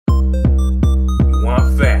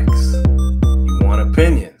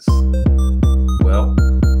opinions. Well,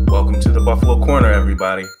 welcome to the Buffalo Corner,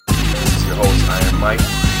 everybody. It's your host, Iron Mike.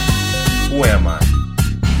 Who am I?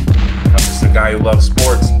 I'm just a guy who loves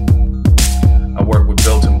sports. I work with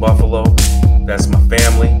Built in Buffalo. That's my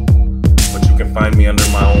family. But you can find me under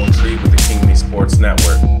my own tree with the Kingly Sports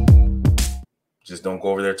Network. Just don't go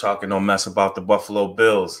over there talking no mess about the Buffalo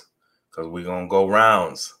Bills, because we're going to go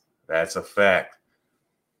rounds. That's a fact.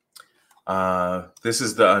 This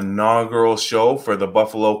is the inaugural show for the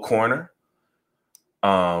Buffalo Corner.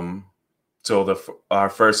 So our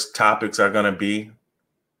first topics are going to be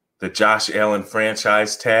the Josh Allen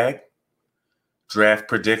franchise tag, draft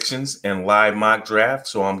predictions, and live mock draft.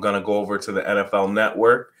 So I'm going to go over to the NFL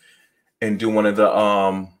Network and do one of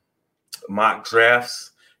the mock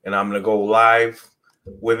drafts, and I'm going to go live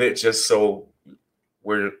with it just so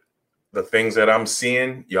the things that I'm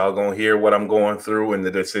seeing, y'all gonna hear what I'm going through and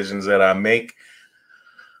the decisions that I make.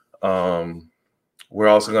 We're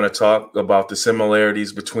also gonna talk about the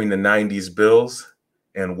similarities between the 90s Bills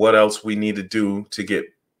and what else we need to do to get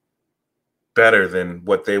better than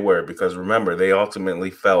what they were. Because remember, they ultimately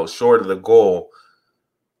fell short of the goal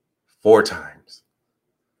 4 times.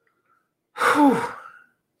 Whew.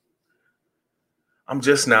 I'm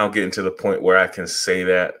just now getting to the point where I can say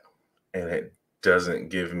that and it doesn't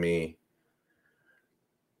give me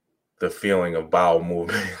the feeling of bowel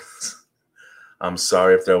movements. I'm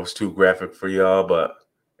sorry if that was too graphic for y'all, but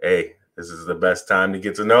hey, this is the best time to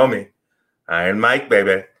get to know me. Iron Mike,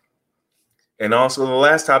 baby. And also the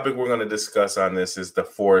last topic we're going to discuss on this is the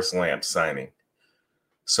Forrest Lamp signing.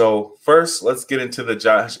 So first, let's get into the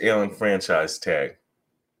Josh Allen franchise tag.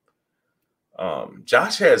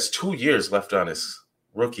 Josh has 2 years left on his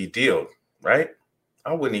rookie deal, right?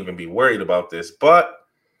 I wouldn't even be worried about this, but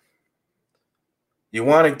you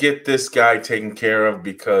want to get this guy taken care of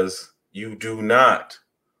because you do not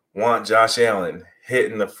want Josh Allen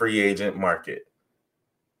hitting the free agent market.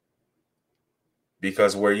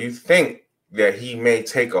 Because where you think that he may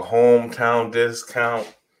take a hometown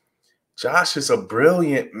discount, Josh is a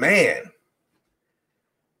brilliant man.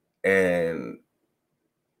 And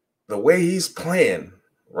the way he's playing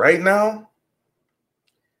right now,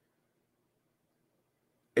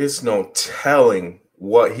 it's no telling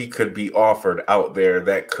what he could be offered out there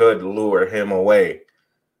that could lure him away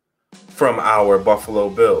from our Buffalo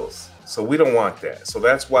Bills. So we don't want that. So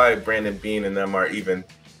that's why Brandon Beane and them are even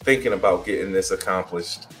thinking about getting this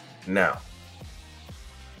accomplished now.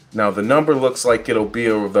 Now the number looks like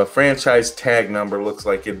the franchise tag number looks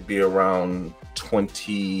like it'd be around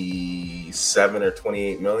 27 or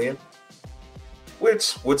 28 million,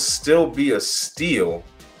 which would still be a steal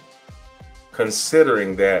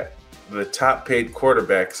considering that the top paid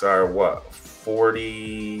quarterbacks are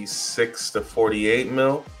 46 to 48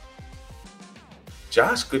 mil.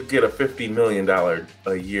 Josh could get a $50 million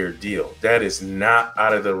a year deal. That is not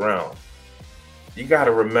out of the realm. You got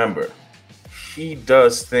to remember, he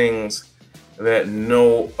does things that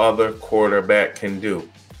no other quarterback can do.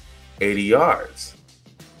 80 yards.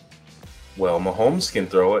 Well, Mahomes can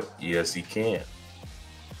throw it. Yes, he can.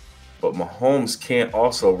 But Mahomes can't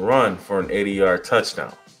also run for an 80-yard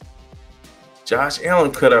touchdown. Josh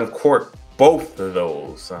Allen could uncork both of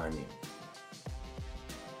those. I mean,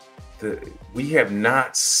 we have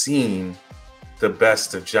not seen the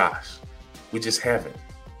best of Josh. We just haven't.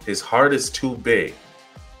 His heart is too big.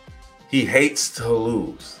 He hates to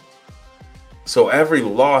lose. So every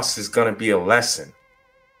loss is going to be a lesson.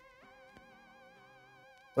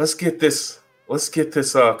 Let's get this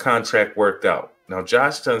contract worked out. Now,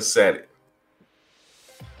 Josh done said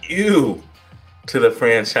it. To the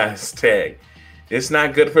franchise tag. It's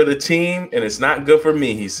not good for the team, and it's not good for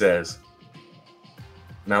me, he says.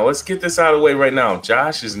 Now, let's get this out of the way right now.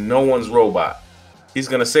 Josh is no one's robot. He's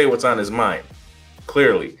going to say what's on his mind,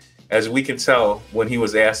 clearly. As we can tell when he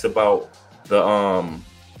was asked about the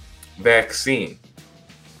vaccine.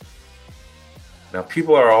 Now,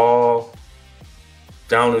 people are all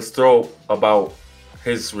down his throat about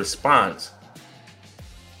his response.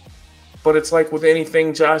 But it's like with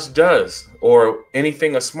anything Josh does or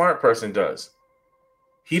anything a smart person does.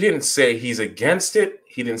 He didn't say he's against it.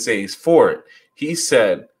 He didn't say he's for it. He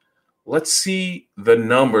said, let's see the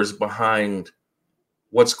numbers behind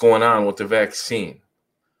what's going on with the vaccine.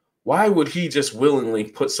 Why would he just willingly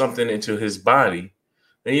put something into his body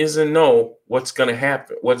and he doesn't know what's going to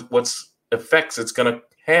happen, what's effects it's going to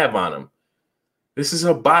have on him? This is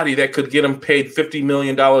a body that could get him paid $50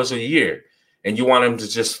 million a year. And you want him to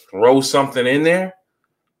just throw something in there?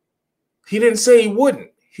 He didn't say he wouldn't.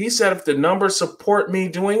 He said if the numbers support me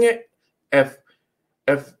doing it, if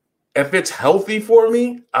it's healthy for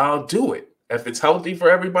me, I'll do it. If it's healthy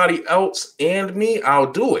for everybody else and me,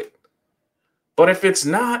 I'll do it. But if it's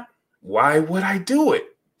not, why would I do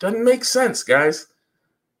it? Doesn't make sense, guys.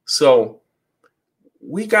 So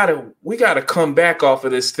we gotta come back off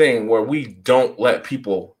of this thing where we don't let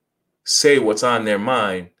people say what's on their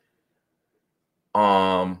mind.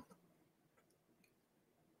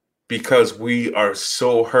 Because we are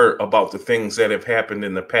so hurt about the things that have happened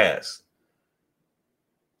in the past.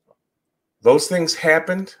 Those things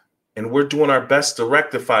happened, and we're doing our best to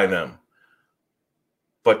rectify them.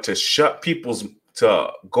 But to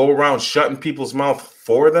go around shutting people's mouth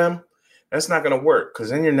for them, that's not going to work, because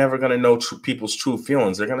then you're never going to know people's true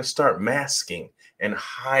feelings. They're going to start masking and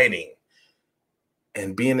hiding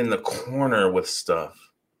and being in the corner with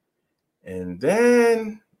stuff. And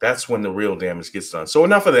then that's when the real damage gets done. So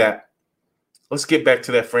enough of that. Let's get back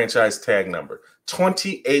to that franchise tag number,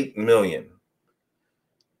 $28 million.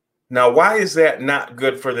 Now, why is that not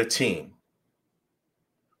good for the team?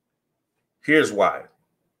 Here's why.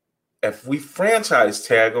 If we franchise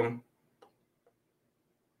tag them,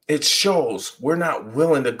 it shows we're not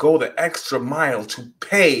willing to go the extra mile to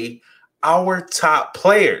pay our top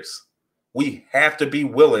players. We have to be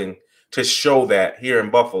willing to show that here in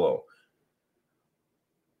Buffalo.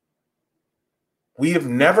 We have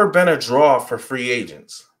never been a draw for free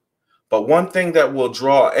agents. But one thing that will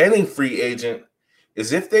draw any free agent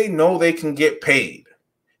is if they know they can get paid,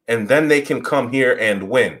 and then they can come here and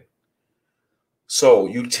win. So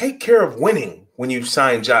you take care of winning when you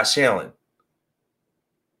sign Josh Allen.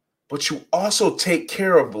 But you also take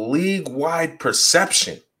care of league-wide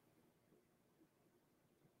perception.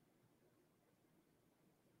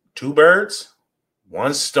 Two birds,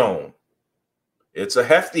 one stone. It's a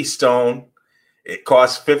hefty stone. It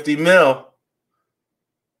costs $50 million.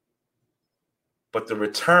 But the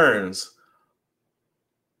returns,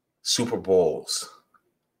 Super Bowls,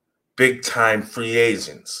 big-time free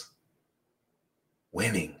agents,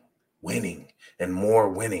 winning, and more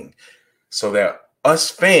winning. So that us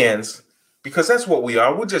fans, because that's what we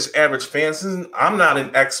are, we're just average fans. I'm not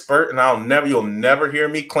an expert, and you'll never hear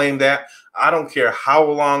me claim that. I don't care how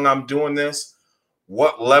long I'm doing this,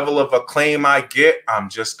 what level of acclaim I get. I'm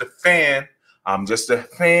just a fan. I'm just a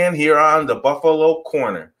fan here on the Buffalo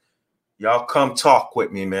Corner. Y'all come talk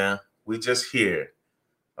with me, man. We just here.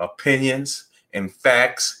 Opinions and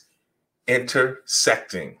facts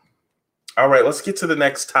intersecting. All right, let's get to the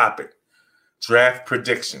next topic. Draft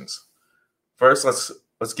predictions. First,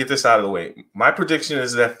 let's get this out of the way. My prediction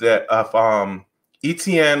is that if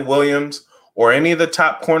Etienne, Williams, or any of the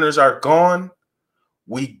top corners are gone,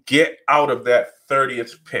 we get out of that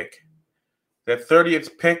 30th pick. That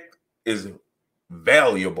 30th pick is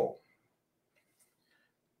valuable.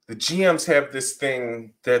 The GMs have this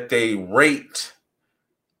thing that they rate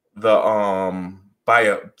the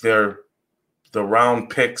round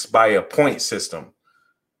picks by a point system.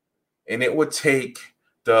 And it would take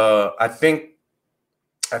I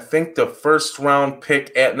think the first round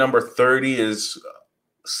pick at number 30 is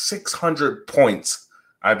 600 points,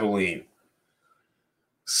 I believe.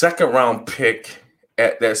 Second round pick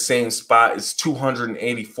at that same spot is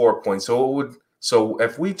 284 points. So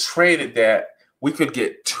if we traded that, we could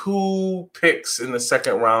get 2 picks in the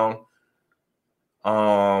second round.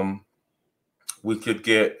 We could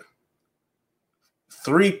get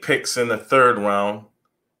 3 picks in the third round.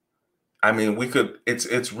 I mean,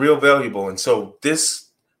 it's real valuable. And so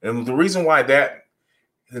the reason why that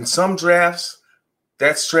in some drafts,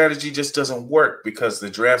 that strategy just doesn't work, because the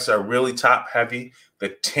drafts are really top heavy. The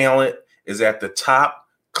talent is at the top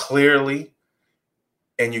clearly.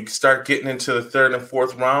 And you start getting into the third and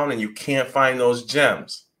fourth round and you can't find those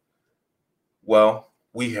gems. Well,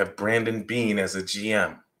 we have Brandon Beane as a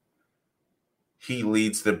GM. He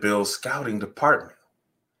leads the Bills scouting department.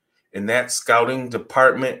 And that scouting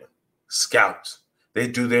department scouts. They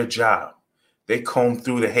do their job. They comb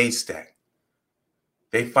through the haystack.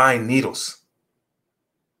 They find needles.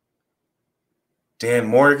 Dan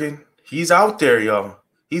Morgan, he's out there, y'all.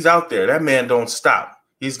 He's out there. That man don't stop.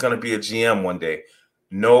 He's going to be a GM one day.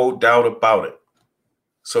 No doubt about it.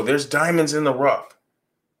 So there's diamonds in the rough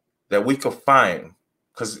that we could find.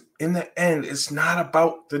 Because in the end, it's not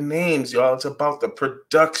about the names, y'all. It's about the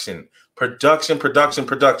production.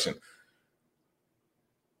 Production.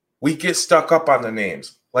 We get stuck up on the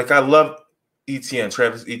names. Like, I love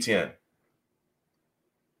Travis Etienne.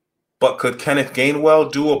 But could Kenneth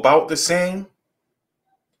Gainwell do about the same?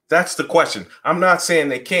 That's the question. I'm not saying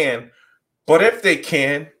they can, but if they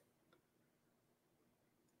can,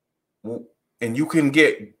 and you can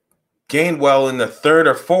get Gainwell in the third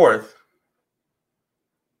or fourth,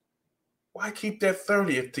 why keep that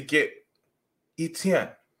 30th to get Etienne?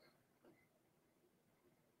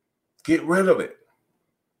 Get rid of it.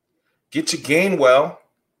 Get your Gainwell,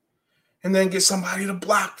 and then get somebody to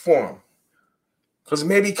block for him. Because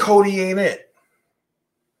maybe Cody ain't it.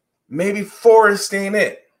 Maybe Forrest ain't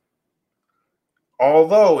it.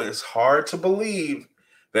 Although it's hard to believe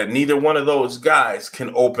that neither one of those guys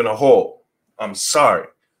can open a hole. I'm sorry.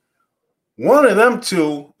 One of them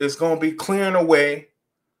two is going to be clearing away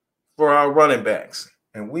for our running backs.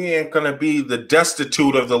 And we ain't going to be the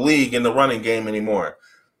destitute of the league in the running game anymore.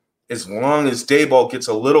 As long as Daboll gets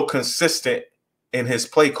a little consistent in his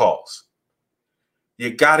play calls.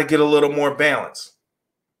 You got to get a little more balance.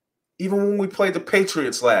 Even when we played the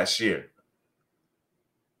Patriots last year,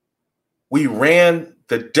 we ran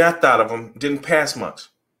the death out of them, didn't pass much.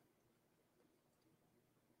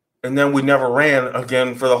 And then we never ran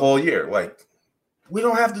again for the whole year. Like, we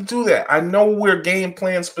don't have to do that. I know we're game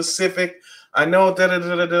plan specific. I know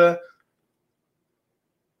da-da-da-da-da.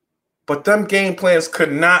 But them game plans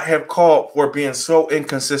could not have called for being so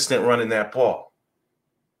inconsistent running that ball.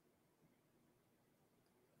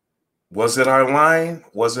 Was it our line?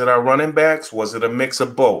 Was it our running backs? Was it a mix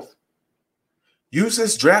of both? Use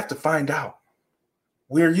this draft to find out.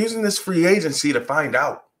 We're using this free agency to find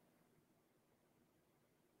out.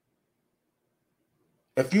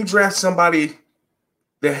 If you draft somebody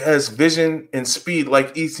that has vision and speed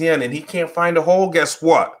like ETN and he can't find a hole, guess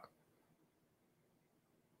what?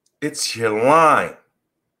 It's your line.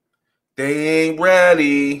 They ain't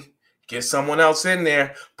ready. Get someone else in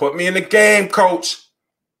there. Put me in the game, coach.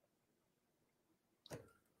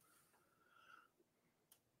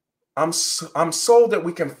 I'm sold that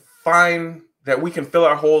we can fill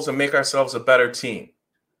our holes and make ourselves a better team.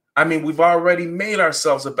 I mean, we've already made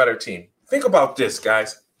ourselves a better team. Think about this,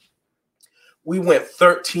 guys. We went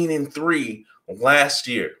 13-3 last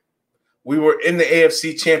year. We were in the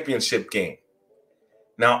AFC Championship game.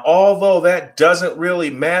 Now, although that doesn't really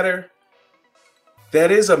matter, that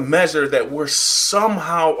is a measure that we're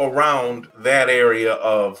somehow around that area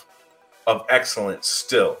of excellence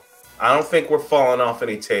still. I don't think we're falling off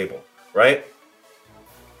any table, right?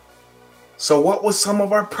 So what was some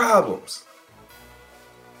of our problems?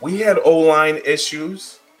 We had O-line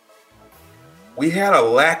issues. We had a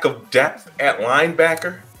lack of depth at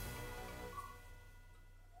linebacker.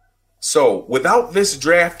 So without this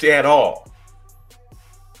draft at all,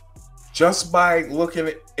 just by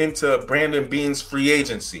looking into Brandon Beane's free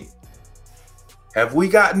agency, have we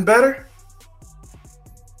gotten better?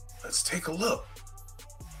 Let's take a look.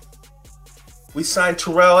 We signed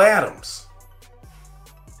Terrell Adams.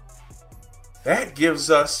 That gives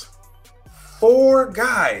us 4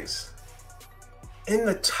 guys in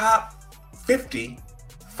the top 50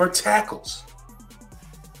 for tackles.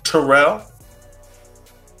 Terrell,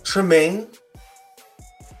 Tremaine,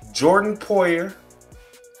 Jordan Poyer,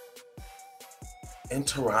 and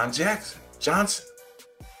Teron Johnson.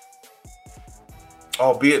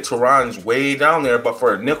 Albeit Teron's way down there, but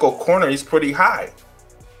for a nickel corner, he's pretty high.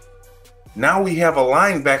 Now we have a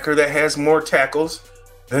linebacker that has more tackles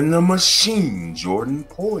than the machine, Jordan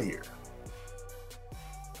Poyer.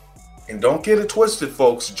 And don't get it twisted,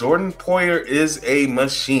 folks. Jordan Poyer is a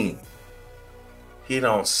machine. He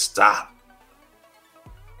don't stop.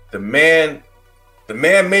 The man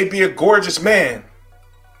may be a gorgeous man,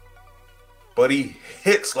 but he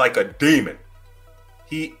hits like a demon.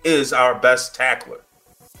 He is our best tackler.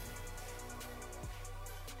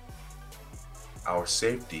 Our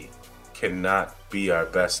safety cannot be our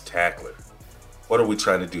best tackler. What are we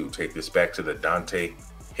trying to do? Take this back to the Dante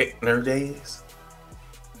Hickner days?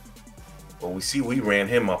 Well, we see we ran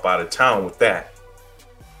him up out of town with that.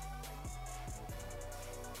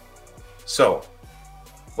 So,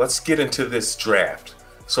 let's get into this draft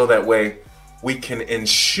so that way we can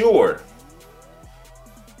ensure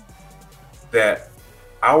that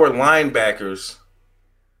our linebackers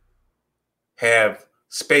have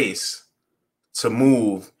space to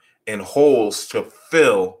move and holes to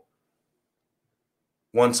fill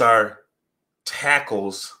once our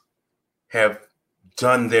tackles have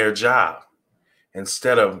done their job,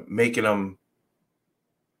 instead of making them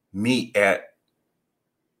meet at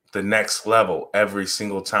the next level every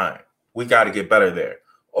single time. We got to get better there.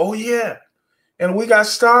 Oh, yeah. And we got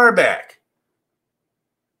Star back.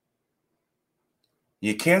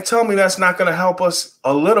 You can't tell me that's not going to help us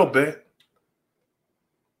a little bit.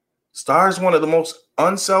 Star is one of the most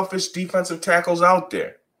unselfish defensive tackles out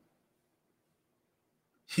there.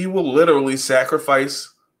 He will literally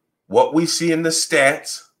sacrifice what we see in the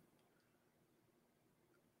stats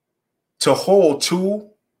to hold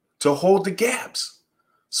the gaps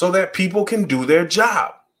so that people can do their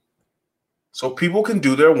job. So people can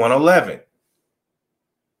do their 111.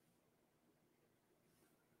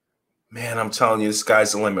 Man, I'm telling you, the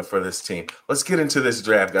sky's the limit for this team. Let's get into this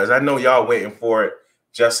draft, guys. I know y'all waiting for it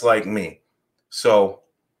just like me. So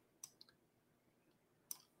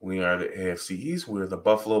we are the AFC East. We're the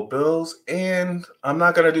Buffalo Bills. And I'm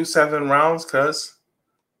not going to do 7 rounds because,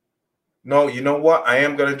 no, you know what? I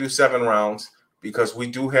am going to do 7 rounds because we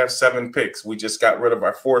do have 7 picks. We just got rid of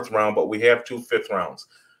our 4th round, but we have 2 5th rounds.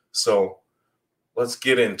 So let's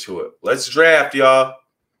get into it. Let's draft, y'all.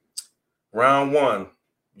 Round 1.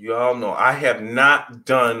 You all know I have not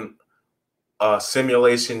done a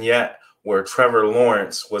simulation yet where Trevor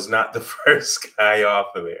Lawrence was not the first guy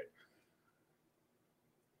off of there.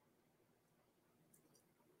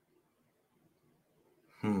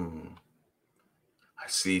 I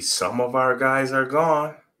see some of our guys are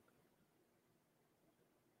gone.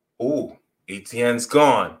 Ooh, Etienne's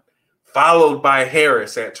gone. Followed by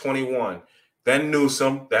Harris at 21. Then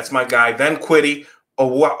Newsom, that's my guy. Then Quiddy,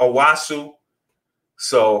 Owasu.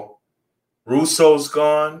 So Russo's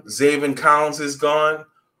gone. Zaven Collins is gone.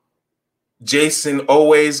 Jason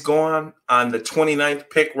Oweh's gone on the 29th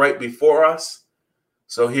pick right before us.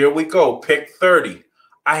 So here we go, pick 30.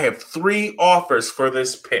 I have 3 offers for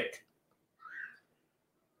this pick.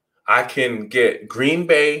 I can get Green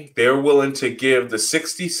Bay. They're willing to give the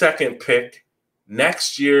 62nd pick,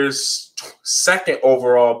 next year's 2nd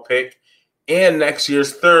overall pick, and next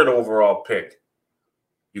year's 3rd overall pick.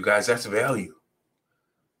 You guys, that's value.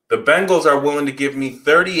 The Bengals are willing to give me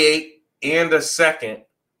 38 and a 2nd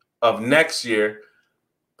of next year,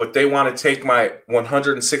 but they want to take my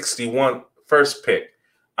 161 first pick.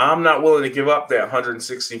 I'm not willing to give up that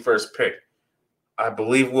 161st pick. I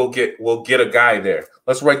believe we'll get a guy there.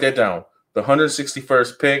 Let's write that down. The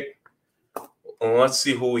 161st pick. And let's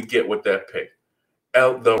see who we get with that pick.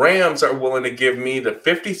 The Rams are willing to give me the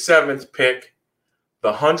 57th pick,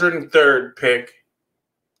 the 103rd pick,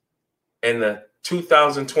 and the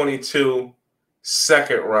 2022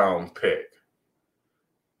 2nd round pick.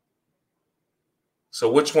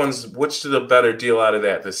 So which is the better deal out of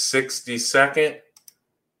that? The 62nd,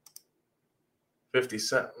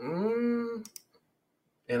 57.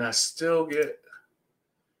 And I still get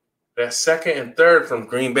that 2nd and 3rd from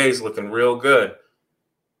Green Bay's looking real good.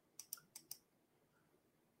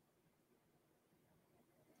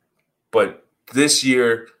 But this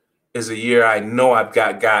year is a year I know I've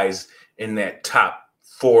got guys in that top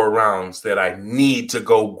 4 rounds that I need to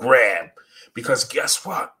go grab. Because guess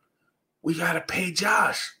what? We got to pay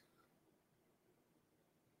Josh.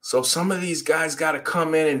 So some of these guys got to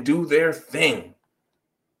come in and do their thing.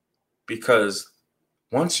 Because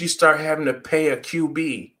once you start having to pay a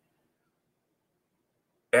QB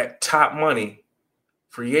at top money,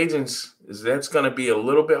 free agents, that's going to be a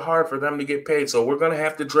little bit hard for them to get paid. So we're going to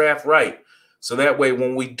have to draft right. So that way,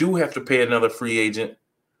 when we do have to pay another free agent,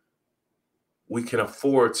 we can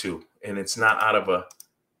afford to, and it's not out of a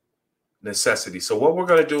necessity. So what we're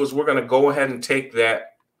going to do is we're going to go ahead and take the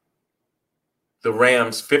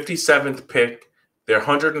Rams' 57th pick, their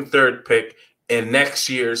 103rd pick, and next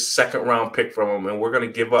year's 2nd round pick from them, and we're going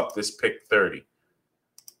to give up this pick 30.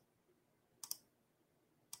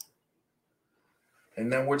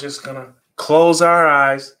 And then we're just going to close our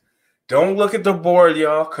eyes. Don't look at the board,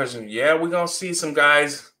 y'all, because, we're going to see some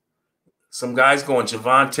guys going.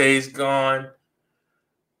 Javante's gone.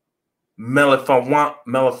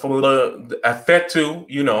 Afetu,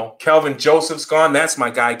 Kelvin Joseph's gone. That's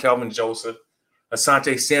my guy, Kelvin Joseph.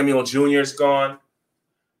 Asante Samuel Jr. is gone.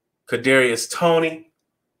 Kadarius Toney.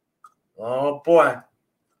 Oh, boy.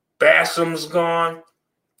 Basham's gone.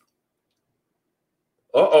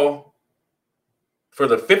 Uh-oh. For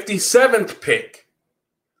the 57th pick,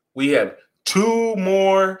 we have 2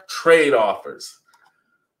 more trade offers.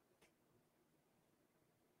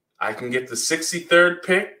 I can get the 63rd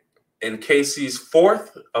pick in Casey's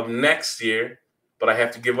 4th of next year, but I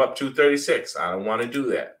have to give up 236. I don't want to do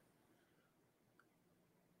that.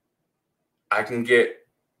 I can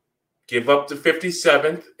give up the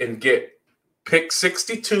 57th and get pick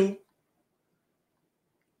 62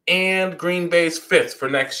 and Green Bay's 5th for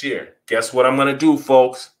next year. Guess what I'm going to do,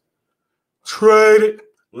 folks? Trade it.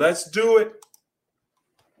 Let's do it.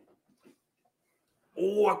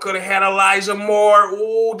 Oh, I could have had Elijah Moore.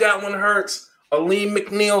 Oh, that one hurts. Aleem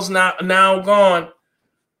McNeil's now gone.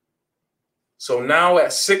 So now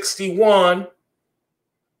at 61,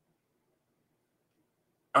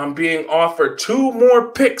 I'm being offered 2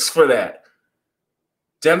 more picks for that.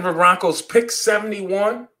 Denver Broncos pick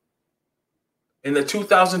 71 in the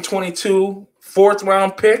 2022 4th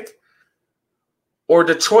round pick, or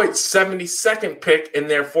Detroit's 72nd pick in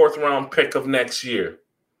their 4th round pick of next year.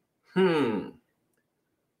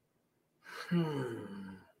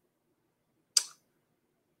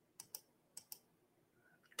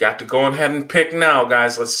 Got to go ahead and pick now,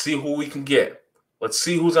 guys. Let's see who we can get. Let's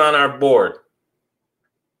see who's on our board.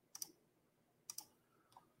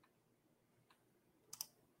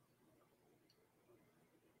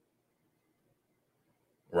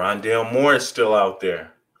 Rondale Moore is still out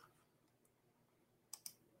there.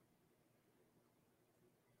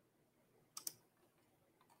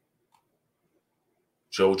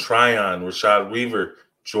 Joe Tryon, Rashad Weaver,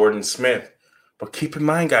 Jordan Smith. But keep in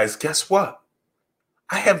mind, guys, guess what?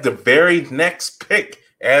 I have the very next pick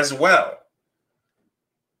as well.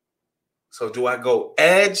 So do I go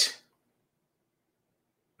edge,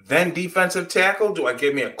 then defensive tackle? Do I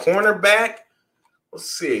give me a cornerback?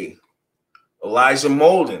 Let's see. Elijah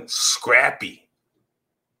Molden, scrappy.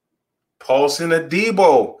 Paulson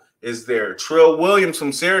Adebo is there. Trill Williams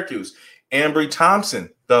from Syracuse. Ambry Thompson,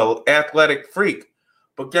 the athletic freak.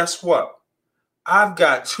 But guess what? I've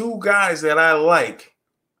got two guys that I like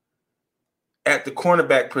at the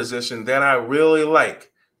cornerback position that I really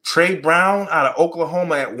like. Trey Brown out of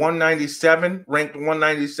Oklahoma at 197, ranked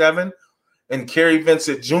 197, and Kerry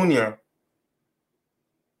Vincent Jr.,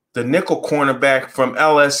 the nickel cornerback from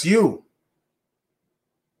LSU,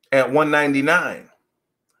 at 199.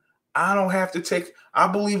 I don't have to take – I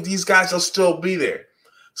believe these guys will still be there.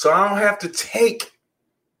 So I don't have to take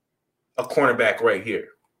a cornerback right here.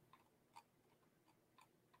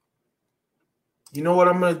 You know what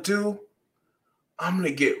I'm going to do? I'm going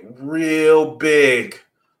to get real big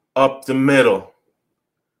up the middle.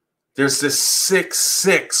 There's this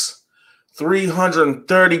 6'6",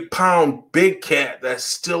 330-pound big cat that's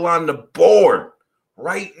still on the board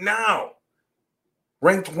right now.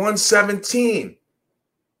 Ranked 117.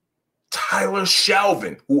 Tyler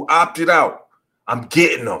Shelvin, who opted out. I'm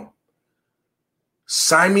getting him.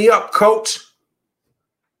 Sign me up, coach.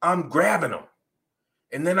 I'm grabbing him.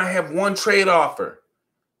 And then I have one trade offer.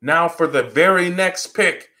 Now for the very next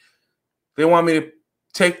pick, the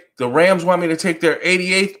Rams want me to take their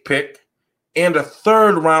 88th pick and a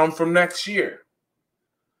third round from next year.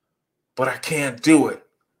 But I can't do it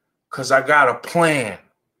because I got a plan.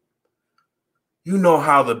 You know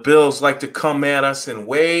how the Bills like to come at us in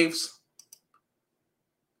waves,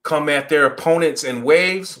 come at their opponents in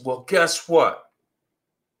waves. Well, guess what?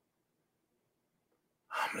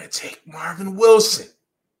 I'm going to take Marvin Wilson.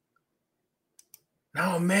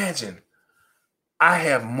 Now imagine I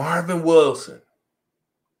have Marvin Wilson,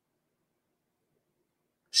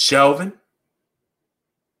 Shelvin,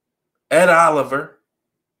 Ed Oliver,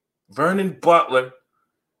 Vernon Butler,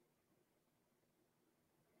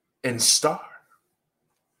 and Starr.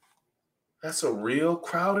 That's a real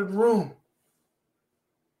crowded room.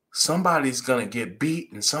 Somebody's going to get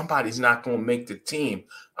beat and somebody's not going to make the team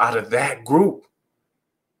out of that group.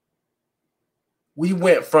 We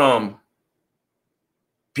went from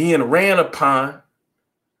being ran upon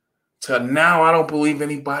to now I don't believe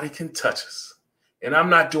anybody can touch us. And I'm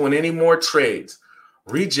not doing any more trades.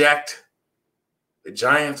 Reject. The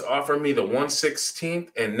Giants offer me the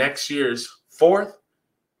 116th and next year's 4th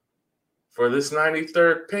for this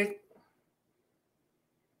 93rd pick.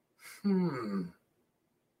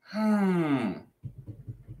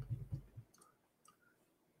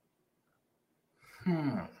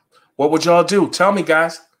 What would y'all do? Tell me,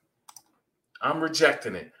 guys. I'm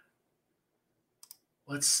rejecting it.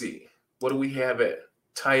 Let's see. What do we have at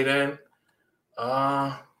tight end?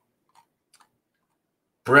 Brevin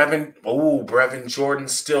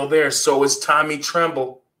Jordan's still there. So is Tommy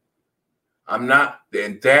Tremble. I'm not,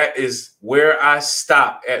 and that is where I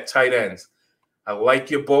stop at tight ends. I like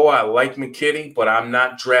Yeboah, I like McKinney, but I'm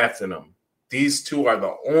not drafting them. These two are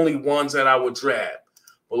the only ones that I would draft.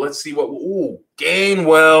 But let's see what.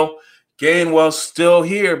 Gainwell. Gainwell's still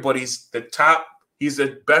here, but he's the top. He's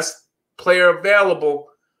the best player available.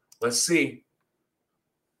 Let's see.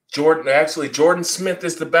 Jordan Smith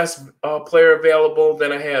is the best player available.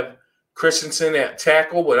 Then I have Christensen at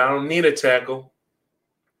tackle, but I don't need a tackle.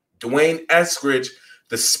 Dwayne Eskridge,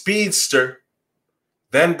 the speedster.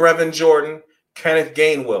 Then Brevin Jordan, Kenneth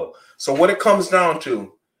Gainwell. So what it comes down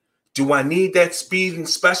to, do I need that speed and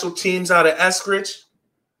special teams out of Eskridge?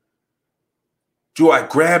 Do I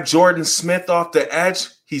grab Jordan Smith off the edge?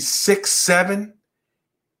 He's 6'7".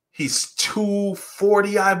 He's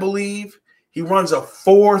 240, I believe. He runs a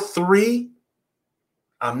 4.3.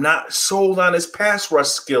 I'm not sold on his pass rush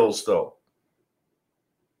skills, though.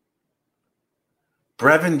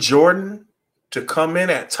 Brevin Jordan to come in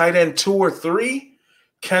at tight end 2 or 3.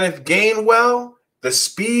 Kenneth Gainwell, the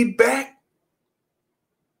speed back.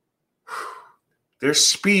 There's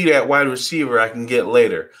speed at wide receiver I can get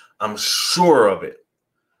later. I'm sure of it.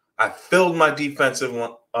 I filled my defensive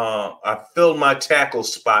one. I filled my tackle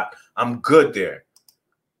spot. I'm good there.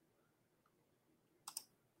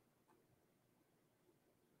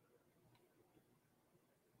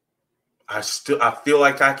 I feel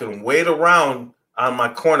like I can wait around on my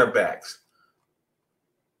cornerbacks.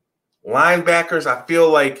 Linebackers, I feel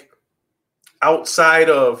like outside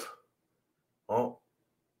of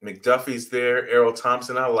McDuffie's there, Errol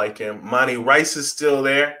Thompson, I like him. Monty Rice is still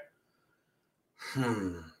there.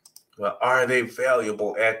 Well, are they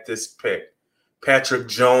valuable at this pick? Patrick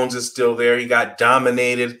Jones is still there. He got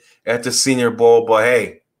dominated at the Senior Bowl, but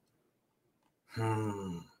hey.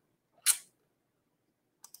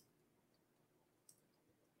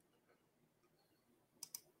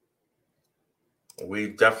 We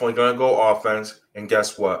definitely going to go offense. And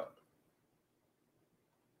guess what?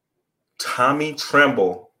 Tommy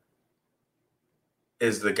Tremble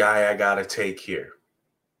is the guy I got to take here.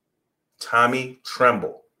 Tommy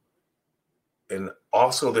Tremble. And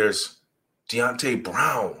also there's Deonte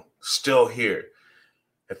Brown still here.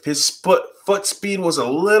 If his foot speed was a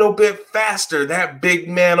little bit faster, that big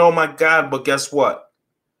man, oh my God. But guess what?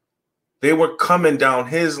 They were coming down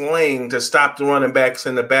his lane to stop the running backs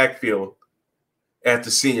in the backfield at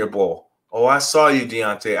the Senior Bowl. Oh, I saw you,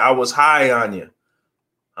 Deonte. I was high on you.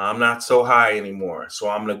 I'm not so high anymore. So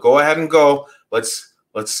I'm going to go ahead and go. Let's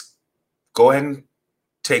go ahead and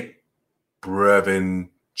take Brevin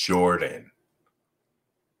Jordan,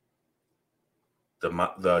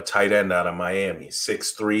 the tight end out of Miami.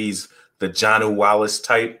 6'3's the Jonnu Wallace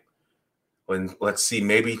type. And let's see,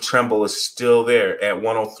 maybe Tremble is still there at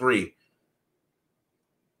 103.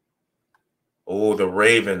 Oh, the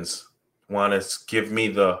Ravens want to give me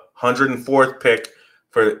the 104th pick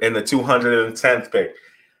and the 210th pick.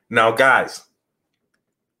 Now, guys,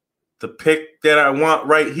 the pick that I want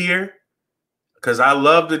right here, because I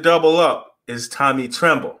love to double up, is Tommy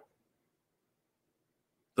Tremble.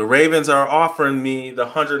 The Ravens are offering me the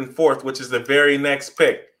 104th, which is the very next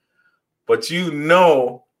pick. But you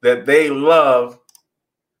know that they love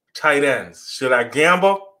tight ends. Should I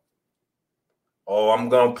gamble? Oh, I'm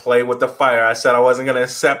going to play with the fire. I said I wasn't going to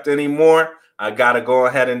accept anymore. I got to go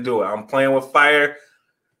ahead and do it. I'm playing with fire.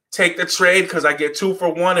 Take the trade because I get 2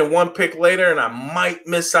 for 1 and 1 pick later, and I might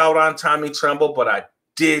miss out on Tommy Tremble, but I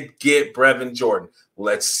did get Brevin Jordan.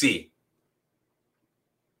 Let's see.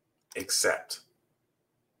 Accept.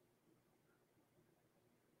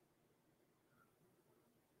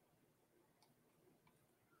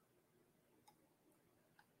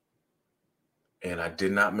 And I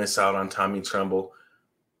did not miss out on Tommy Tremble,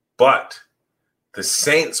 but the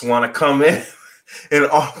Saints want to come in and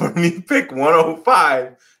offer me pick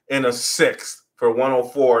 105 and a 6th for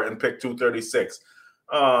 104 and pick 236.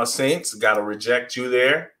 Saints, got to reject you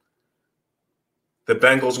there. The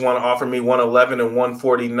Bengals want to offer me 111 and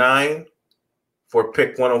 149 for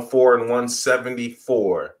pick 104 and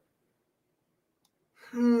 174.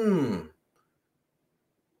 You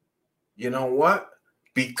know what?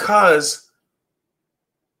 Because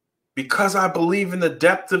I believe in the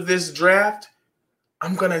depth of this draft,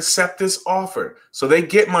 I'm going to accept this offer. So they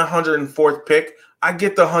get my 104th pick. I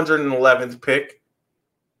get the 111th pick.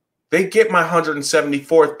 They get my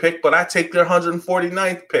 174th pick, but I take their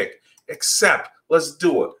 149th pick. Accept. Let's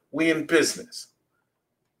do it. We in business.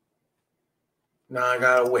 Now I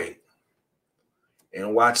got to wait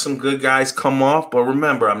and watch some good guys come off. But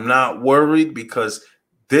remember, I'm not worried because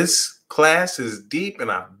this class is deep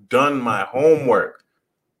and I've done my homework.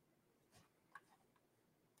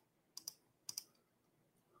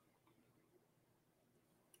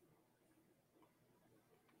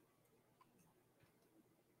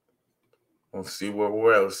 Let's see where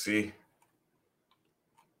we're at. Let's see.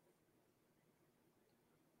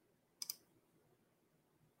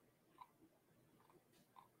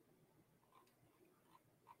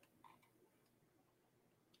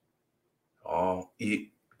 Oh,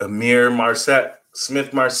 Amir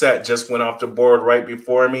Smith-Marsette just went off the board right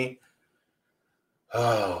before me.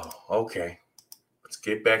 Oh, okay. Let's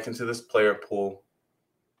get back into this player pool.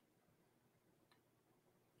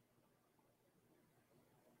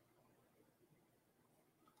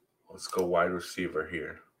 Let's go wide receiver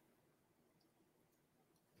here.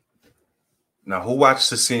 Now, who watched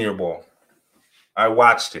the Senior Bowl? I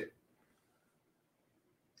watched it.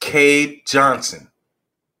 Cade Johnson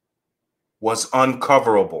was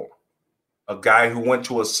uncoverable. A guy who went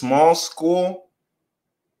to a small school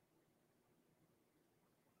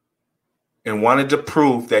and wanted to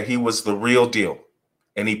prove that he was the real deal.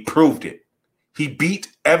 And he proved it. He beat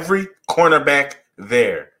every cornerback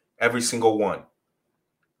there, every single one.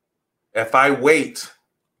 If I wait,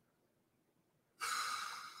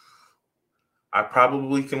 I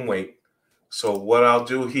probably can wait. So what I'll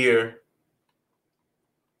do here,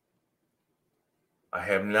 I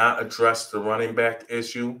have not addressed the running back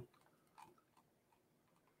issue.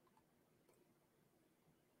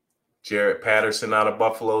 Jarrett Patterson out of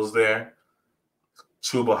Buffalo's there.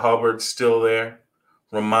 Chuba Hubbard's still there.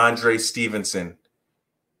 Ramondre Stevenson.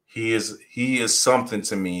 He is something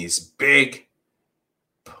to me. He's big.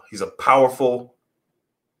 He's a powerful,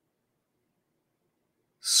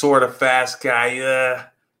 sort of fast guy.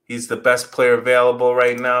 He's the best player available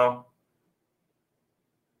right now.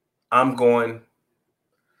 I'm going.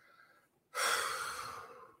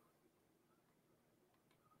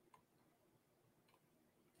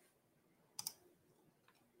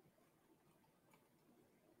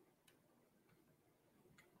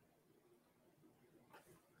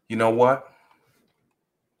 You know what?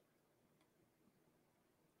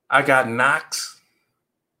 I got Knox.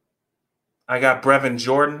 I got Brevin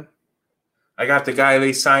Jordan. I got the guy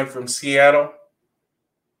they signed from Seattle.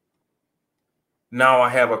 Now I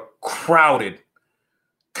have a crowded,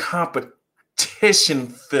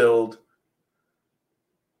 competition-filled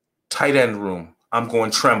tight end room. I'm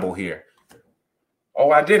going Tremble here.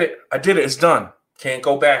 Oh, I did it. It's done. Can't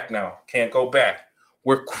go back now.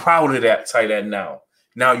 We're crowded at tight end now.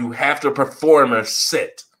 Now you have to perform or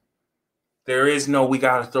sit. There is no, we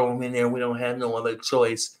got to throw him in there. We don't have no other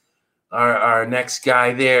choice. Our next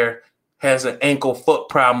guy there has an ankle foot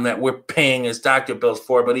problem that we're paying his doctor bills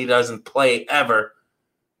for, but he doesn't play ever.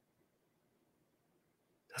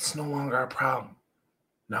 That's no longer our problem.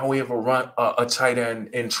 Now we have a tight end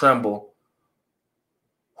in Tremble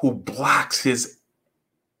who blocks his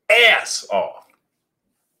ass off.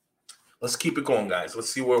 Let's keep it going, guys. Let's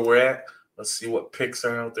see where we're at. Let's see what picks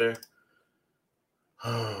are out there.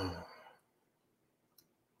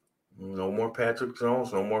 No more Patrick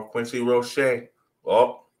Jones. No more Quincy Roche.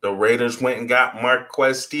 Oh, the Raiders went and got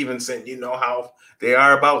Marquez Stevenson. You know how they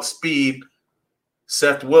are about speed.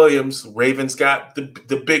 Seth Williams. Ravens got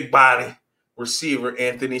the big body receiver,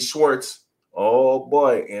 Anthony Schwartz. Oh,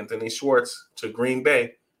 boy, Anthony Schwartz to Green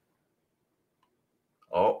Bay.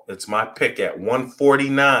 Oh, it's my pick at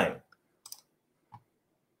 149.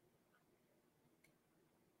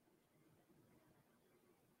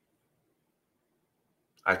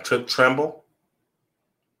 I took Tremble.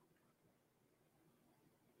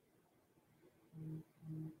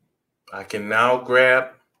 I can now grab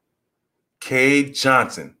Cade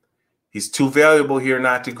Johnson. He's too valuable here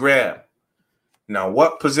not to grab. Now,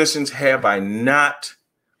 what positions have I not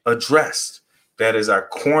addressed? That is our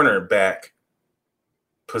cornerback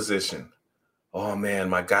position. Oh, man,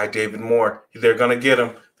 my guy David Moore. They're going to get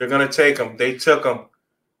him. They're going to take him. They took him.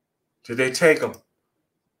 Did they take him?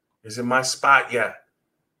 Is it my spot yet?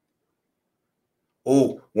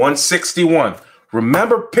 Oh, 161.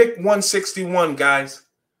 Remember pick 161, guys.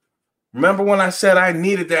 Remember when I said I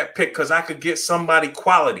needed that pick because I could get somebody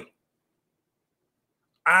quality.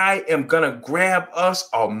 I am going to grab us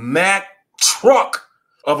a Mack truck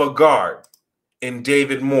of a guard in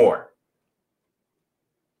David Moore.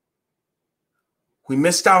 We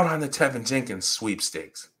missed out on the Tevin Jenkins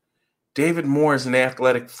sweepstakes. David Moore is an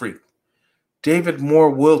athletic freak. David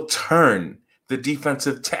Moore will turn the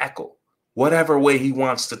defensive tackle whatever way he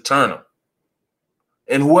wants to turn him.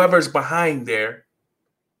 And whoever's behind there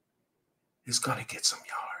is going to get some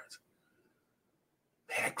yards.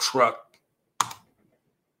 That truck.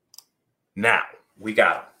 Now, we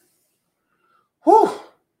got him. Whew.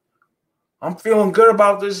 I'm feeling good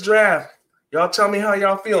about this draft. Y'all tell me how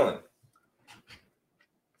y'all feeling.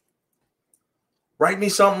 Write me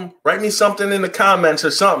something in the comments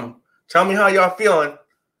or something. Tell me how y'all feeling.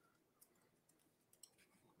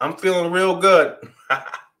 I'm feeling real good.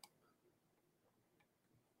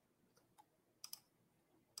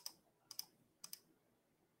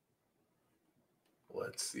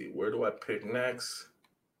 Let's see. Where do I pick next?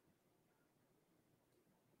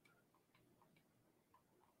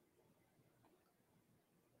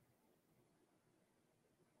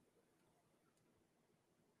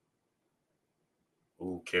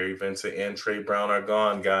 Ooh, Kerry Vincent and Trey Brown are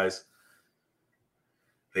gone, guys.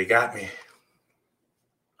 They got me.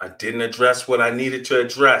 I didn't address what I needed to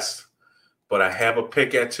address, but I have a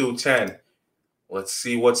pick at 210. Let's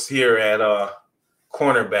see what's here at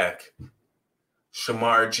cornerback.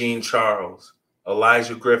 Shamar Jean-Charles,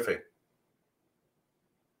 Elijah Griffin.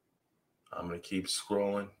 I'm going to keep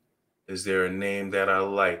scrolling. Is there a name that I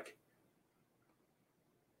like?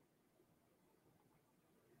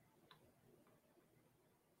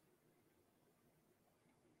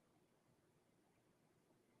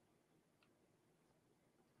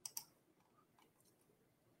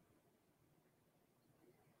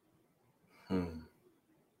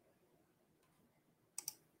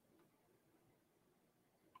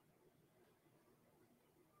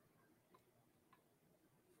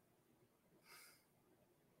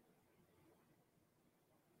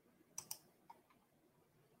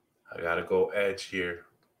 I got to go edge here.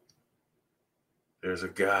 There's a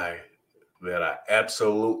guy that I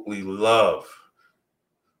absolutely love.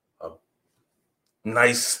 A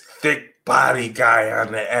nice, thick body guy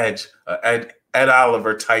on the edge. Ed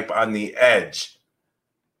Oliver type on the edge.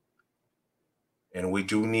 And we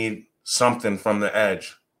do need something from the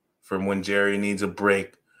edge from when Jerry needs a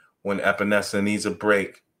break, when Epinesa needs a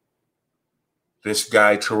break. This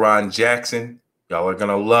guy, Teron Jackson, y'all are going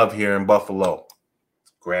to love here in Buffalo.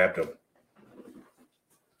 Grabbed him.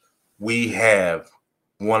 We have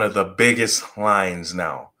one of the biggest lines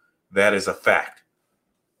now. That is a fact.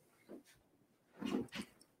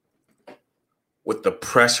 With the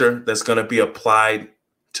pressure that's going to be applied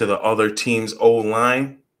to the other team's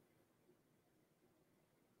O-line,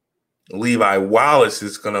 Levi Wallace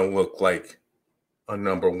is going to look like a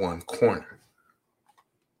number one corner.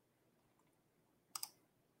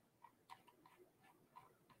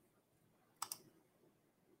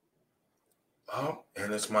 Oh,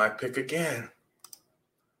 and it's my pick again.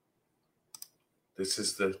 This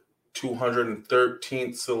is the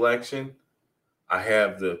 213th selection. I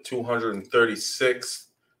have the 236th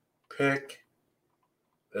pick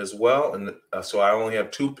as well. And so I only have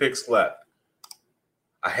 2 picks left.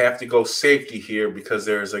 I have to go safety here because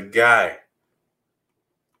there's a guy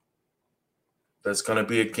that's going to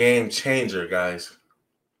be a game changer, guys.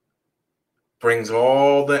 Brings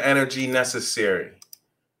all the energy necessary.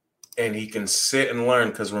 And he can sit and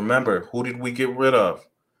learn because remember, who did we get rid of?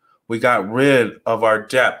 We got rid of our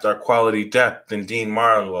depth, our quality depth in Dean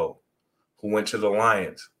Marlowe, who went to the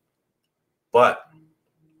Lions. But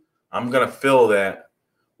I'm going to fill that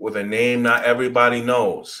with a name not everybody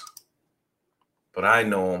knows. But I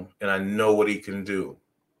know him, and I know what he can do.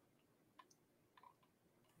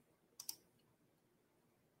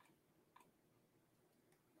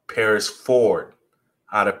 Paris Ford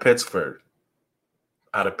out of Pittsburgh.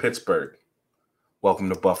 Welcome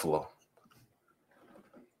to Buffalo.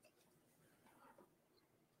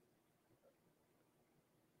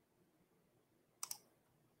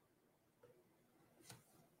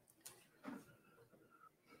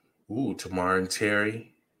 Ooh, Tamarin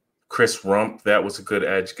Terry. Chris Rump, that was a good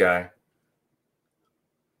edge guy.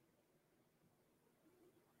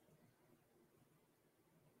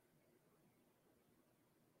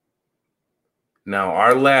 Now,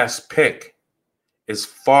 our last pick is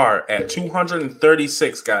far at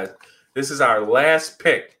 236, guys. This is our last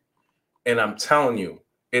pick. And I'm telling you,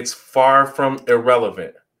 it's far from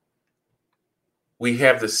irrelevant. We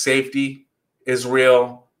have the safety,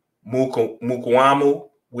 Israel Mukuamu.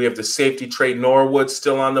 We have the safety, Trey Norwood,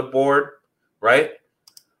 still on the board, right?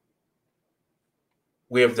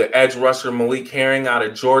 We have the edge rusher, Malik Herring, out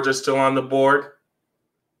of Georgia, still on the board.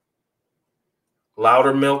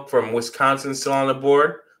 Loudermilk from Wisconsin, still on the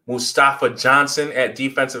board. Mustafa Johnson at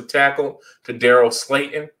defensive tackle to Daryl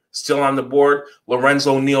Slayton, still on the board.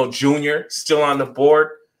 Lorenzo Neal Jr., still on the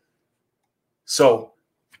board. So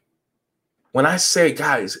when I say,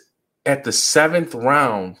 guys, at the 7th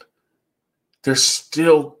round, there's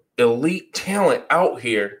still elite talent out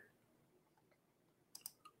here.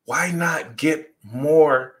 Why not get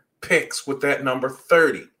more picks with that number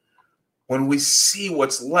 30 when we see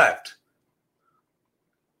what's left?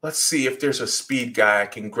 Let's see if there's a speed guy I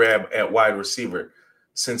can grab at wide receiver.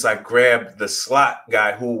 Since I grabbed the slot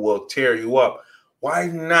guy who will tear you up, why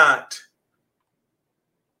not?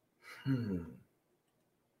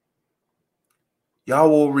 Y'all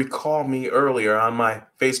will recall me earlier on my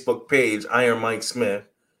Facebook page, Iron Mike Smith,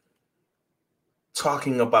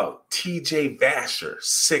 talking about TJ Vasher,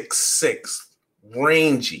 6'6",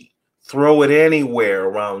 rangy, throw it anywhere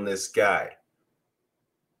around this guy.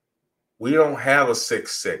 We don't have a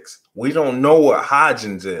 6'6". We don't know what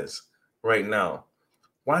Hodgins is right now.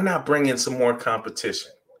 Why not bring in some more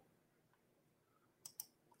competition?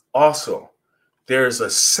 Also, there's a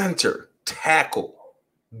center, tackle,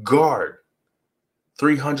 guard,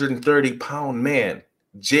 330-pound man,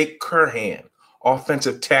 Jake Curhan,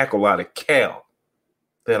 offensive tackle out of Cal,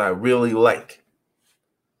 that I really like.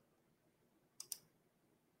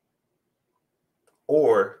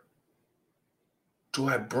 Or do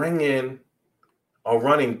I bring in a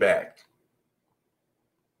running back?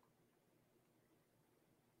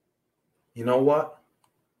 You know what?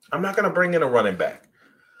 I'm not going to bring in a running back.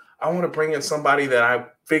 I want to bring in somebody that I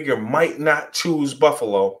figure might not choose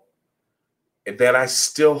Buffalo, that I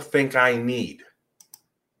still think I need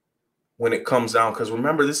when it comes down. Because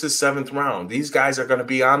remember, this is 7th round. These guys are going to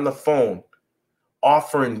be on the phone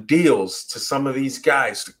offering deals to some of these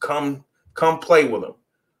guys to come play with them.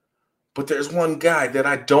 But there's one guy that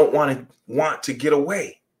I don't want to get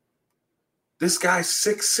away. This guy's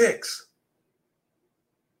 6'6".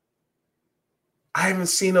 I haven't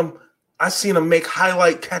seen him. I've seen him make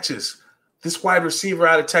highlight catches. This wide receiver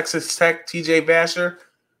out of Texas Tech, TJ Vasher,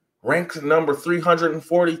 ranked number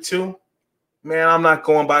 342. Man, I'm not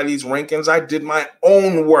going by these rankings. I did my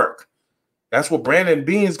own work. That's what Brandon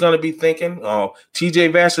Beane's going to be thinking. Oh,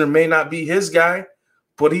 TJ Vasher may not be his guy,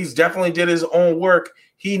 but he's definitely did his own work.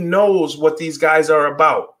 He knows what these guys are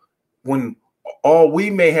about. When all we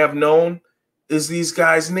may have known is these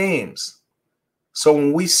guys' names. So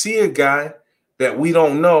when we see a guy that we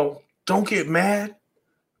don't know, don't get mad.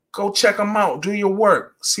 Go check them out. Do your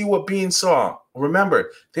work. See what Bean saw.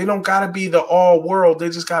 Remember, they don't got to be the all world. They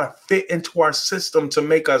just got to fit into our system to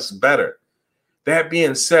make us better. That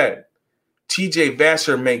being said, TJ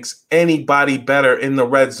Vasher makes anybody better in the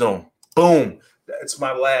red zone. Boom. That's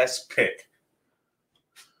my last pick.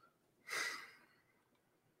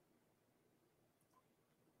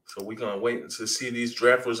 So we're going to wait to see these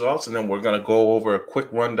draft results, and then we're going to go over a quick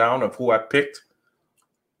rundown of who I picked,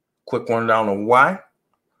 quick rundown of why,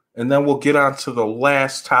 and then we'll get on to the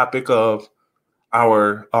last topic of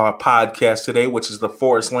our podcast today, which is the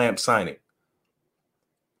Forrest Lamp signing.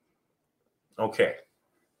 Okay.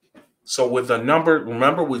 So with the number,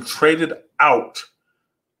 remember we traded out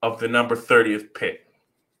of the number 30th pick.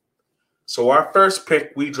 So our first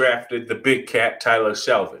pick, we drafted the big cat, Tyler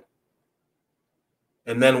Shelvin.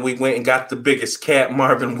 And then we went and got the biggest cat,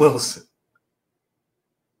 Marvin Wilson.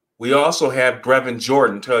 We also have Brevin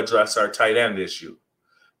Jordan to address our tight end issue.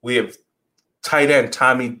 We have tight end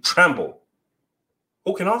Tommy Tremble,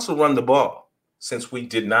 who can also run the ball since we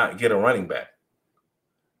did not get a running back.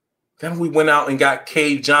 Then we went out and got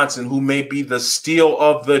Cade Johnson, who may be the steal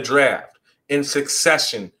of the draft in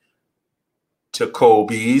succession to Cole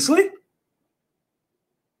Beasley.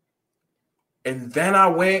 And then I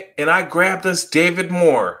went and I grabbed us David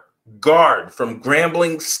Moore, guard from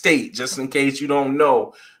Grambling State. Just in case you don't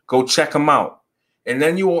know, go check him out. And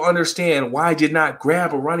then you will understand why I did not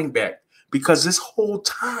grab a running back. Because this whole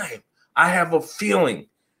time, I have a feeling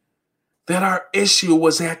that our issue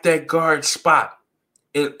was at that guard spot.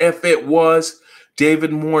 And if it was,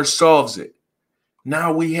 David Moore solves it.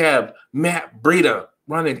 Now we have Matt Breida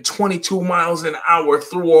running 22 miles an hour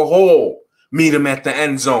through a hole. Meet him at the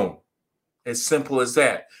end zone. As simple as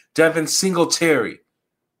that. Devin Singletary,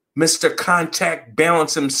 Mr. Contact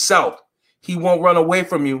Balance himself. He won't run away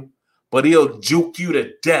from you, but he'll juke you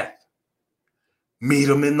to death. Meet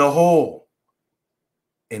him in the hole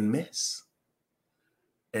and miss.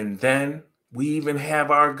 And then we even have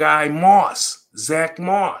our guy Moss, Zach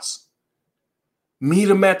Moss. Meet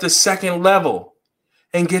him at the second level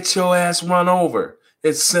and get your ass run over.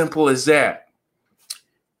 It's simple as that.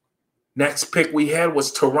 Next pick we had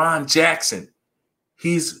was Teron Jackson.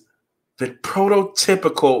 He's the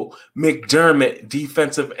prototypical McDermott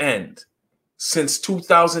defensive end. Since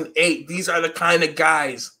 2008, these are the kind of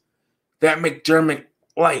guys that McDermott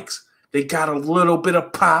likes. They got a little bit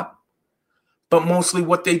of pop, but mostly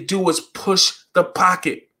what they do is push the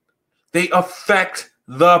pocket. They affect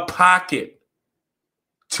the pocket.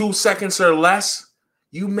 2 seconds or less,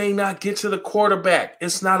 you may not get to the quarterback.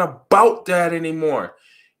 It's not about that anymore.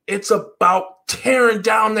 It's about tearing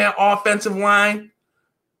down that offensive line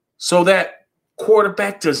so that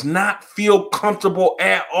quarterback does not feel comfortable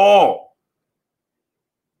at all.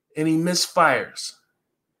 And he misfires.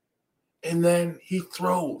 And then he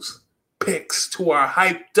throws picks to our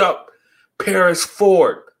hyped up Paris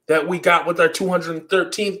Ford that we got with our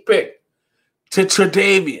 213th pick, to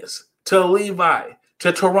Tre'Davious, to Levi,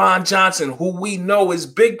 to Teron Johnson, who we know is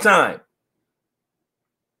big time.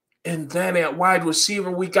 And then at wide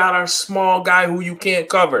receiver, we got our small guy who you can't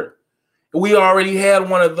cover. We already had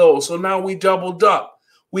one of those, so now we doubled up.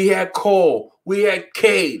 We had Cole. We had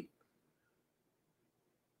Cade.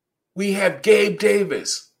 We have Gabe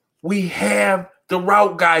Davis. We have the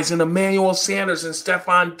route guys in Emmanuel Sanders and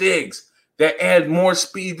Stephon Diggs that add more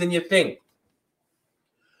speed than you think.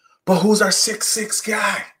 But who's our 6'6"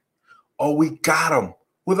 guy? Oh, we got him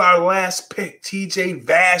with our last pick, TJ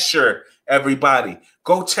Vasher, everybody.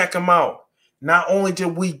 Go check him out. Not only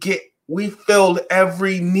did we filled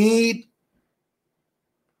every need,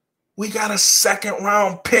 we got a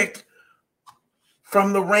second-round pick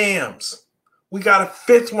from the Rams. We got a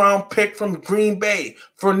fifth-round pick from Green Bay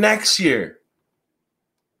for next year.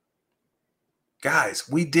 Guys,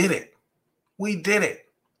 we did it. We did it.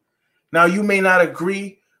 Now, you may not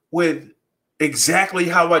agree with exactly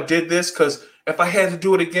how I did this, because if I had to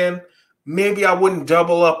do it again, maybe I wouldn't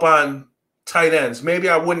double up on tight ends. Maybe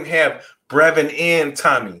I wouldn't have Brevin and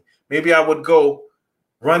Tommy. Maybe I would go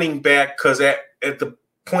running back, because at the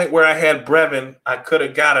point where I had Brevin, I could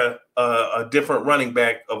have got a different running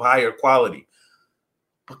back of higher quality.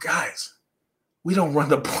 But guys, We don't run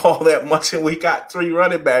the ball that much, and we got 3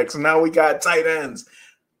 running backs. And now we got tight ends.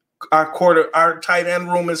 Our tight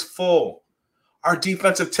end room is full. Our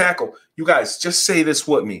defensive tackle. You guys, just say this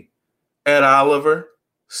with me. Ed Oliver,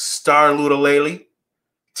 Star Lutulele,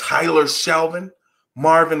 Tyler Shelvin,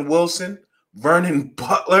 Marvin Wilson, Vernon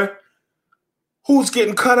Butler. Who's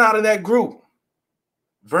getting cut out of that group?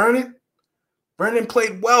 Vernon? Vernon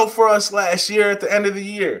played well for us last year at the end of the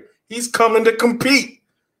year. He's coming to compete.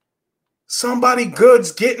 Somebody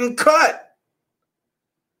good's getting cut.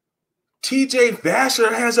 TJ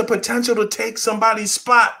Vasher has a potential to take somebody's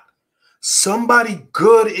spot. Somebody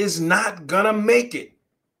good is not going to make it.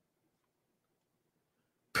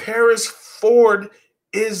 Paris Ford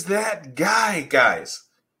is that guy, guys.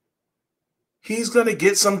 He's going to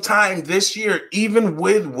get some time this year, even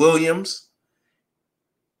with Williams.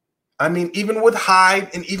 I mean, even with Hyde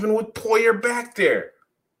and even with Poyer back there.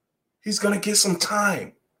 He's going to get some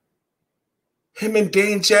time. Him and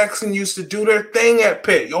Dane Jackson used to do their thing at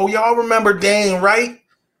Pitt. Oh, y'all remember Dane, right?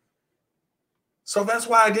 So that's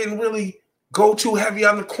why I didn't really go too heavy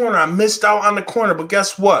on the corner. I missed out on the corner, but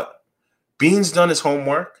guess what? Bean's done his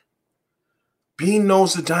homework. Bean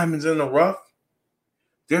knows the diamonds in the rough.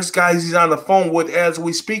 There's guys he's on the phone with as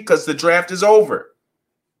we speak because the draft is over.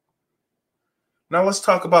 Now let's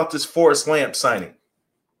talk about this Forrest Lamp signing.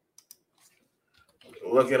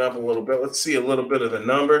 Look it up a little bit. Let's see a little bit of the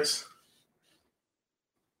numbers.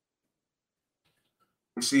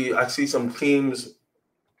 I see some teams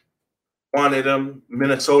wanted him.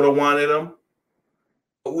 Minnesota wanted him.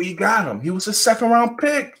 But we got him. He was a second-round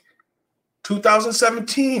pick.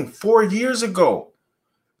 2017, 4 years ago.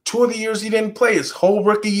 2 of the years he didn't play. His whole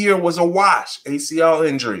rookie year was a wash, ACL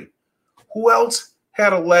injury. Who else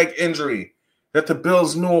had a leg injury that the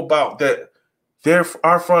Bills knew about that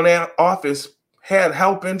our front office had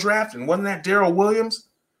help in drafting? Wasn't that Darrell Williams?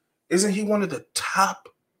 Isn't he one of the top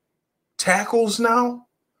tackles now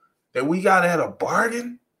that we got at a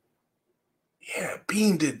bargain? Yeah,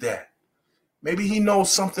 Bean did that. Maybe he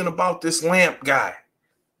knows something about this Lamp guy.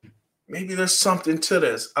 Maybe there's something to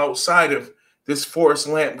this outside of this Forrest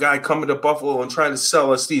Lamp guy coming to Buffalo and trying to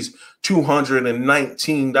sell us these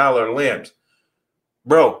 $219 lamps.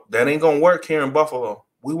 Bro, that ain't going to work here in Buffalo.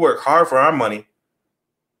 We work hard for our money.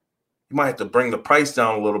 You might have to bring the price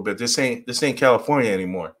down a little bit. This ain't California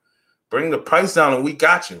anymore. Bring the price down and we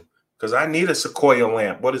got you. Because I need a Sequoia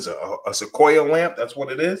lamp. What is it? A Sequoia lamp? That's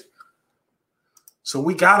what it is? So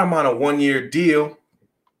we got him on a 1-year deal.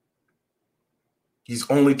 He's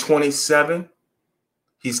only 27.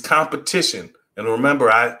 He's competition. And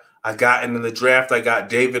remember, I got into the draft. I got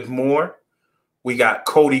David Moore. We got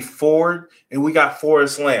Cody Ford. And we got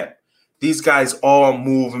Forrest Lamp. These guys all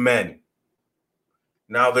move men.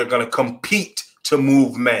 Now they're going to compete to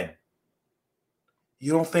move men.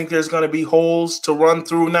 You don't think there's going to be holes to run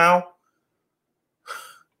through now?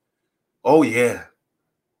 Oh, yeah.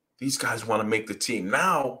 These guys want to make the team.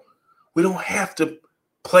 Now, we don't have to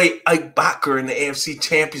play Ike Bacher in the AFC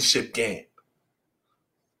Championship game.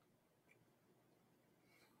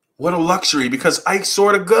 What a luxury, because Ike's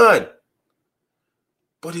sort of good.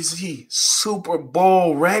 But is he Super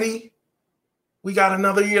Bowl ready? We got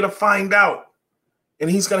another year to find out.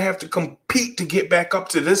 And he's going to have to compete to get back up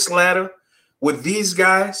to this ladder with these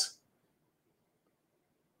guys.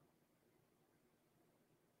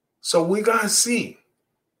 So we got to see.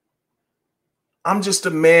 I'm just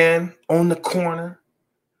a man on the corner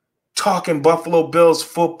talking Buffalo Bills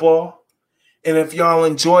football. And if y'all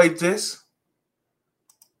enjoyed this,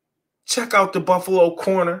 check out the Buffalo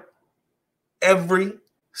Corner every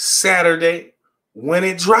Saturday when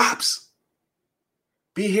it drops.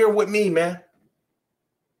 Be here with me, man.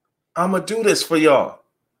 I'm going to do this for y'all.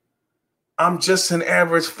 I'm just an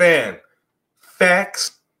average fan.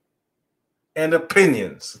 Facts and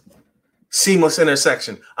opinions. Seamless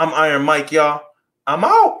intersection. I'm Iron Mike, y'all. I'm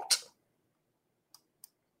out.